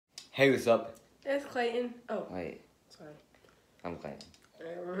Hey, what's up? It's Clayton. Oh. Wait. Sorry. I'm Clayton.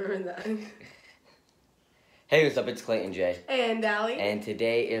 I remember that. Hey, what's up? It's Clayton J. And Allie. And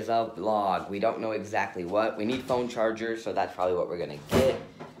today is a vlog. We don't know exactly what. We need phone chargers, so that's probably what we're going to get.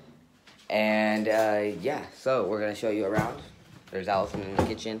 And, yeah, so we're going to show you around. There's Allison in the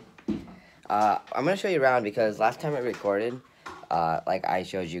kitchen. I'm going to show you around because last time I recorded, like I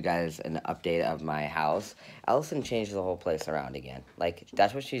showed you guys an update of my house. Allison changed the whole place around again. Like,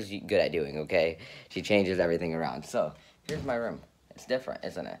 that's what she's good at doing, okay? She changes everything around. So, here's my room. It's different,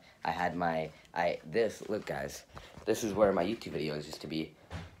 isn't it? I had look guys, this is where my YouTube videos used to be,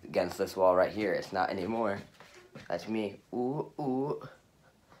 against this wall right here. It's not anymore. That's me. Ooh, ooh.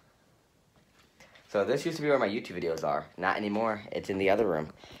 So this used to be where my YouTube videos are. Not anymore. It's in the other room.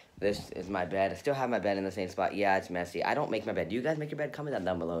 This is my bed. I still have my bed in the same spot. Yeah, it's messy. I don't make my bed. Do you guys make your bed? Comment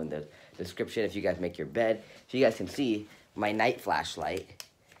down below in the description if you guys make your bed. So you guys can see my night flashlight.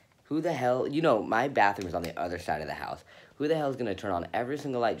 Who the hell, you know, my bathroom is on the other side of the house. Who the hell is going to turn on every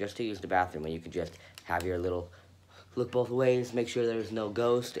single light just to use the bathroom when you can just have your little look both ways, make sure there's no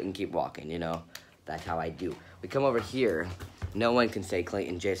ghost, and keep walking, you know? That's how I do. We come over here. No one can say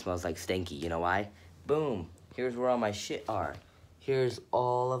Clayton J smells like stinky. You know why? Boom. Here's where all my shit are. Here's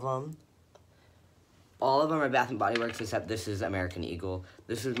all of them. All of them are Bath & Body Works, except this is American Eagle.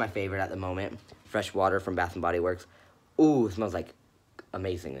 This is my favorite at the moment. Fresh water from Bath & Body Works. Ooh, it smells like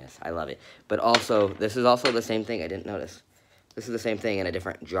amazingness. I love it. But also, this is also the same thing. I didn't notice. This is the same thing in a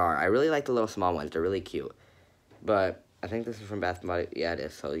different jar. I really like the little small ones. They're really cute. But I think this is from Bath & Body. Yeah, it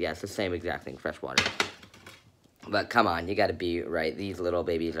is. So, yeah, it's the same exact thing. Fresh water. But come on. You got to be right. These little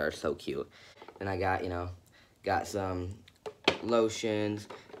babies are so cute. And I got, you know, got some lotions.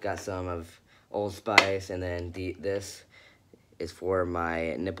 Got some of Old Spice. And then this is for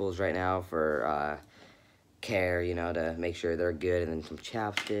my nipples right now for care, you know, to make sure they're good. And then some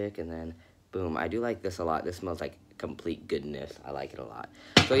chapstick. And then, boom. I do like this a lot. This smells like complete goodness. I like it a lot.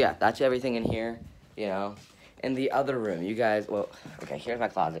 So, yeah, that's everything in here, you know. In the other room, you guys, well, okay, here's my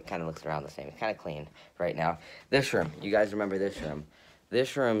closet. Kind of looks around the same. It's kind of clean right now. This room, you guys remember this room.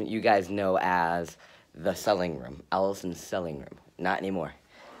 This room, you guys know as the selling room. Allison's selling room. Not anymore.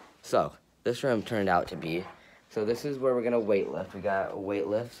 So, this room turned out to be, so this is where we're going to weight lift. We got weight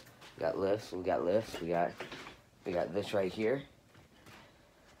lifts. We got lifts. We got lifts. We got this right here.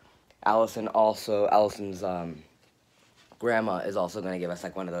 Allison's, grandma is also going to give us,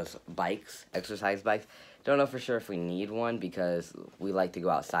 like, one of those bikes, exercise bikes. Don't know for sure if we need one because we like to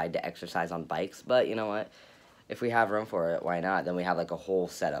go outside to exercise on bikes. But, you know what? If we have room for it, why not? Then we have, like, a whole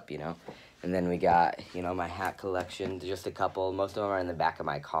setup, you know? And then we got, you know, my hat collection, just a couple. Most of them are in the back of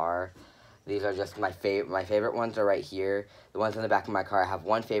my car. These are just my favorite ones are right here. The ones in the back of my car, I have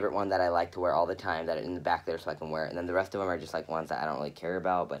one favorite one that I like to wear all the time that are in the back there so I can wear it. And then the rest of them are just, like, ones that I don't really care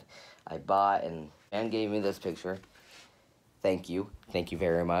about. But I bought and gave me this picture. Thank you. Thank you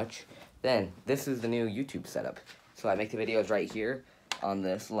very much. Then, this is the new YouTube setup. So I make the videos right here on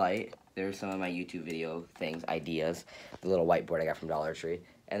this light. There's some of my YouTube video things, ideas. The little whiteboard I got from Dollar Tree.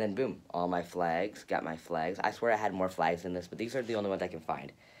 And then, boom, all my flags. Got my flags. I swear I had more flags than this, but these are the only ones I can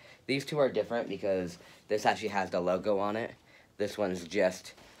find. These two are different because this actually has the logo on it. This one's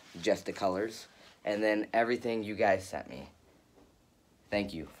just the colors. And then everything you guys sent me.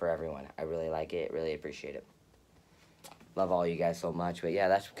 Thank you for everyone. I really like it. Really appreciate it. Love all you guys so much. But yeah,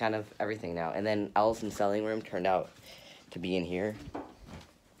 that's kind of everything now. And then Allison's selling room turned out to be in here.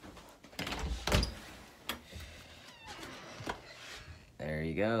 There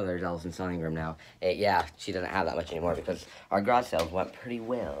you go. There's Allison's selling room now. Yeah, she doesn't have that much anymore because our garage sales went pretty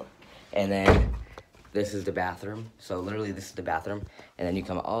well. And then this is the bathroom. So literally this is the bathroom. And then you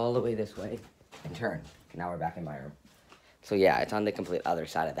come all the way this way and turn. Now we're back in my room. So yeah, it's on the complete other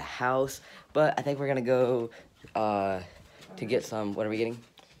side of the house. But I think we're going to go to get some, what are we getting?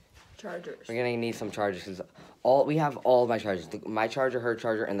 Chargers. We're going to need some chargers because we have all of my chargers. My charger, her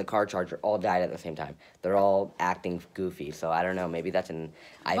charger, and the car charger all died at the same time. They're all acting goofy, so I don't know. Maybe that's an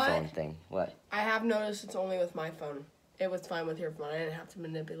iPhone thing. What? I have noticed it's only with my phone. It was fine with your phone. I didn't have to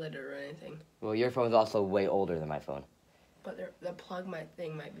manipulate it or anything. Well, your phone's also way older than my phone. But the plug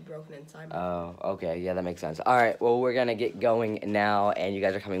thing might be broken inside my phone. Oh, okay. Yeah, that makes sense. All right, well, we're going to get going now, and you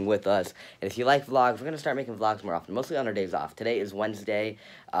guys are coming with us. And if you like vlogs, we're going to start making vlogs more often, mostly on our days off. Today is Wednesday,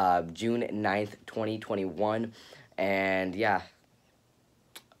 June 9th, 2021. And, yeah,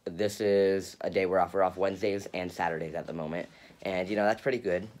 this is a day we're off. We're off Wednesdays and Saturdays at the moment. And, you know, that's pretty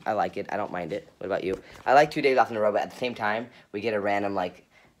good. I like it. I don't mind it. What about you? I like 2 days off in a row, but at the same time, we get a random, like,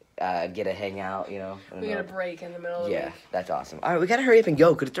 get a hangout, you know. We get a break in the middle of the Yeah, week. that's awesome. All right, we gotta hurry up and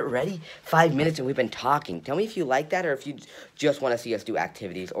go because it's already 5 minutes and we've been talking. Tell me if you like that or if you just want to see us do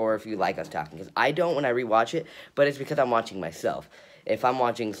activities or if you like us talking. Because I don't when I rewatch it, but it's because I'm watching myself. If I'm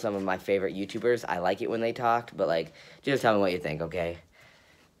watching some of my favorite YouTubers, I like it when they talked, but like, just tell me what you think, okay?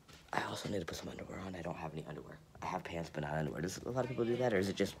 I also need to put some underwear on. I don't have any underwear. I have pants, but not underwear. Does a lot of people do that, or is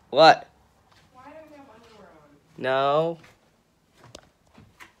it just what? Why don't we have underwear on? No.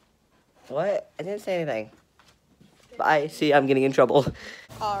 What? I didn't say anything. Bye. See, I'm getting in trouble.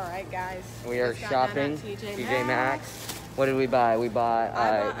 All right, guys. We are Just got done shopping. at TJ Maxx. What did we buy? We bought,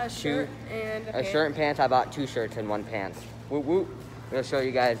 I bought a shirt and a shirt and pants. I bought 2 shirts and 1 pants. Whoop whoop. We'll show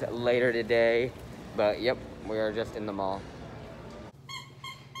you guys later today. But yep, we are just in the mall.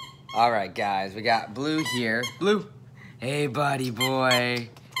 All right, guys. We got Blue here. Blue. Hey, buddy boy.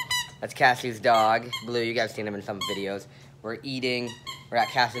 That's Cassie's dog. Blue, you guys seen him in some videos. We're eating. We're at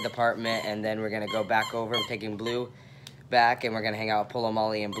Cassie's apartment, and then we're gonna go back over. I'm taking Blue back, and we're gonna hang out with Polo,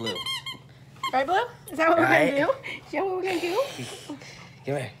 Molly, and Blue. Right, Blue? Is that what we're Right. gonna do? Is that what we're gonna do? Come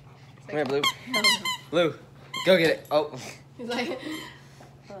here. Come here, Blue. Blue, go get it. Oh. He's like,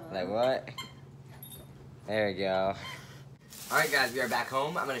 Like what? There we go. All right, guys, we are back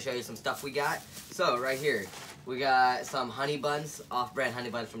home. I'm gonna show you some stuff we got. So right here, we got some honey buns, off-brand honey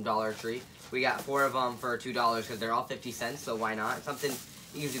buns from Dollar Tree. We got 4 of them for $2 because they're all 50 cents, so why not? Something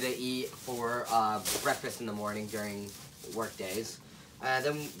easy to eat for breakfast in the morning during work days.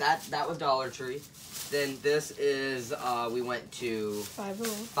 Then that was Dollar Tree. Then this is, we went to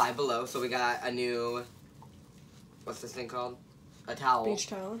Five Below. So we got a new, what's this thing called? A towel. beach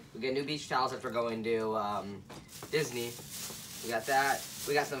towel. We get new beach towels if we're going to Disney. We got that.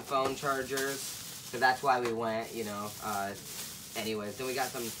 We got some phone chargers, so that's why we went, you know. Anyways, then we got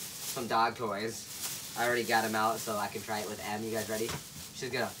some dog toys. I already got them out, so I can try it with Em. You guys ready? She's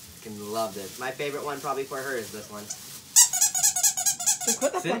gonna love this. My favorite one probably for her is this one. Like,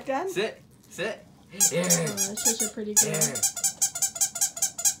 what the fuck, Dad? Sit. Oh, that's such a pretty girl. Yeah.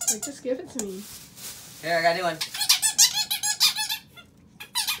 Like, just give it to me. Here, I got a new one.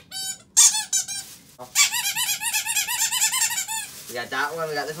 We got that one,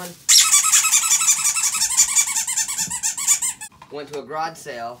 we got this one. Went to a garage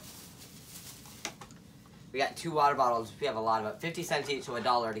sale. We got 2 water bottles. We have a lot of it. 50 cents each, so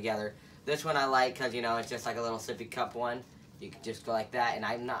 $1 together. This one I like because, you know, it's just like a little sippy cup one. You can just go like that, and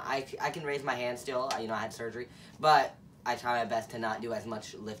I can raise my hand still. You know, I had surgery. But I try my best to not do as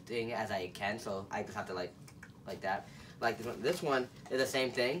much lifting as I can, so I just have to, like that. Like this one. This one is the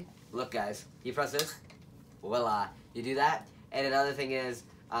same thing. Look, guys. You press this. Voila. You do that. And another thing is,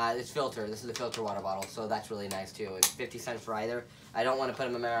 it's filter. This is a filter water bottle, so that's really nice too. It's 50 cents for either. I don't want to put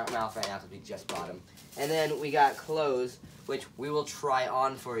them in my mouth right now because we just bought them. And then we got clothes, which we will try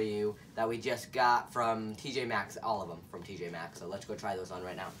on for you, that we just got from TJ Maxx, all of them from TJ Maxx. So let's go try those on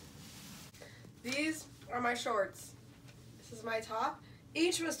right now. These are my shorts. This is my top.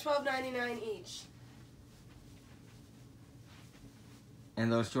 Each was $12.99 each.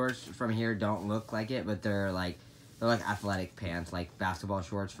 And those shorts from here don't look like it, but they're like athletic pants, like basketball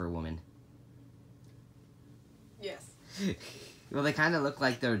shorts for women. Yes. Well, they kind of look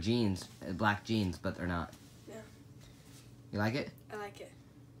like they're jeans, black jeans, but they're not. Yeah. You like it? I like it.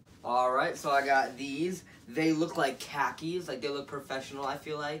 All right, so I got these. They look like khakis, like they look professional, I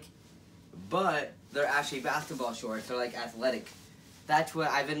feel like. But they're actually basketball shorts. They're like athletic. That's what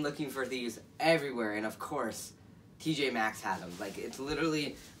I've been looking for, these everywhere, and of course, TJ Maxx has them. Like, it's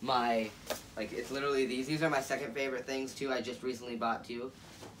literally these. These are my second favorite things, too. I just recently bought 2.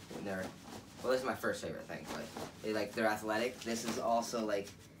 And well, this is my first favorite thing, but they're athletic. This is also, like,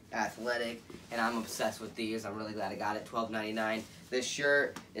 athletic, and I'm obsessed with these. I'm really glad I got it. $12.99. This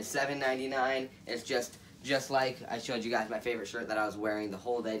shirt is $7.99. It's just like I showed you guys my favorite shirt that I was wearing the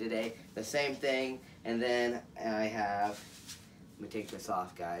whole day today. The same thing, and then I have, let me take this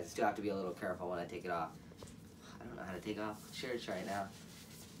off, guys. Still have to be a little careful when I take it off. I don't know how to take off shirts right now.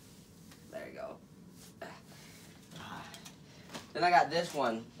 There you go. Then I got this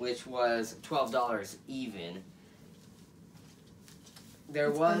one, which was $12 even.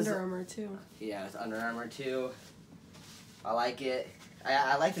 It's Under Armour too. Yeah, it's Under Armour too. I like it.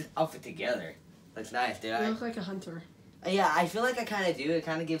 I like this outfit together. Looks nice, dude. You look like a hunter. Yeah, I feel like I kind of do. It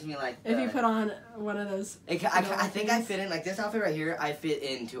kind of gives me like. If you put on one of those. I think I fit in, like this outfit right here. I fit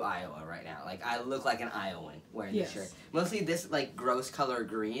into Iowa right now. Like I look like an Iowan wearing this shirt. Mostly this like gross color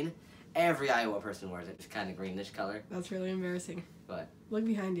green. Every Iowa person wears it. It's kind of greenish color. That's really embarrassing. What? Look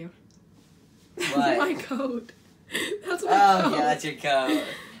behind you. What? My coat. That's my coat. Yeah, that's your coat.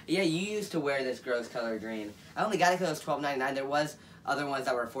 Yeah, you used to wear this gross color green. I only got it because it was $12.99. There was other ones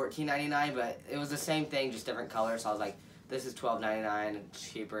that were $14.99, but it was the same thing, just different colors. So I was like, this is $12.99,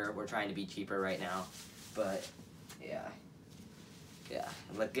 cheaper. We're trying to be cheaper right now, but yeah,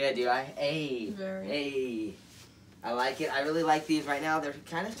 look good, dude. Hey, I like it. I really like these right now. They're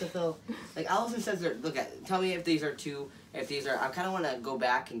kind of still like Allison says. They're tell me if these are two. If these are, I kind of want to go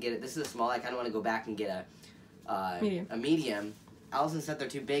back and get it. This is a small. I kind of want to go back and get a medium. Allison said they're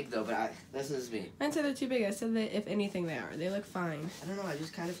too big though, but this is me. I didn't say they're too big. I said that if anything they are. They look fine. I don't know. I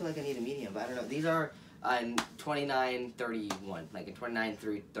just kind of feel like I need a medium, but I don't know. These are 29.31, like a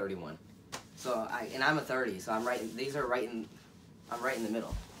 29.31. So and I'm a 30, so I'm right. These are right in. I'm right in the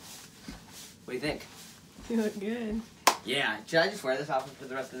middle. What do you think? You look good. Yeah. Should I just wear this off for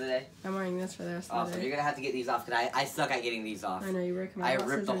the rest of the day? I'm wearing this for the rest of the Awesome. day. You're gonna have to get these off because I suck at getting these off. I know you ripped I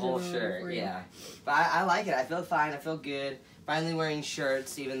ripped the whole shirt. Yeah. But I like it. I feel fine. I feel good. Finally wearing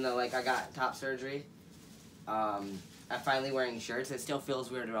shirts, even though like I got top surgery. I'm finally wearing shirts. It still feels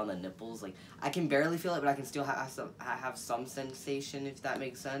weird around the nipples. Like I can barely feel it, but I can still have some sensation, if that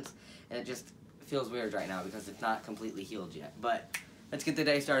makes sense. And it just feels weird right now because it's not completely healed yet. But let's get the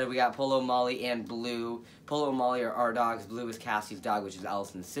day started. We got Polo, Molly, and Blue. Polo and Molly are our dogs. Blue is Cassie's dog, which is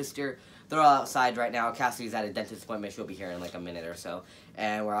Allison's sister. They're all outside right now. Cassie's at a dentist appointment. She'll be here in like a minute or so.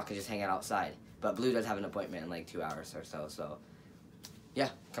 And we're all gonna just hang out outside. But Blue does have an appointment in like 2 hours or so. So, yeah,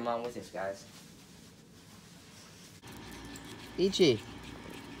 come on with us, guys. Ichi.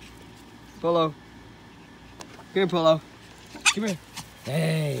 Polo. Come here, Polo. Come here.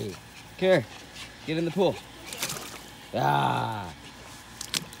 Hey. Come here. Get in the pool. Ah.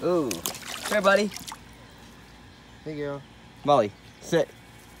 Ooh. Come here, buddy. Hey, girl. Molly, sit.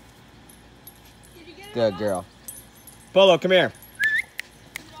 Good girl. Polo, come here.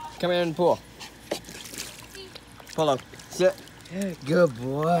 Come here in the pool. Polo, sit. Good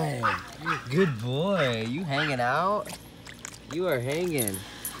boy. Good boy. You hanging out? You are hanging.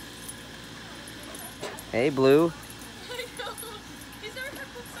 Hey, Blue.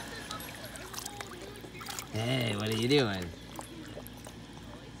 Hey, what are you doing?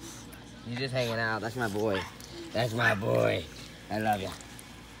 You just hanging out. That's my boy. That's my boy. I love you.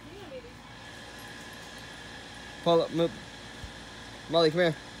 Pull up, move. Molly, come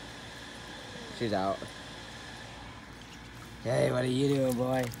here. She's out. Hey, what are you doing,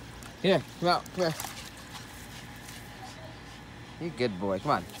 boy? Here, come out, come here. You good boy,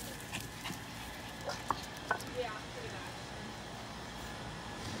 come on.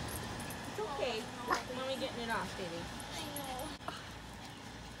 Getting it off, baby. I know.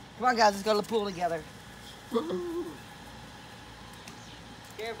 Come on, guys, let's go to the pool together.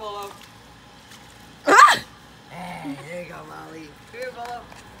 Here, Polo. Hey, there you go, Molly. Come here, Polo. Come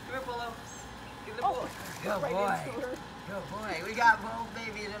here, Polo. Get in the pool. Good boy. Good boy. We got both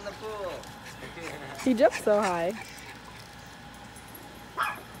babies in the pool. He jumped so high.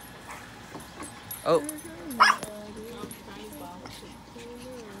 Oh.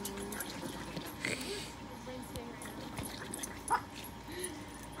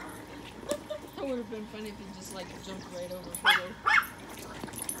 That would have been funny if he just like jumped right over Polo.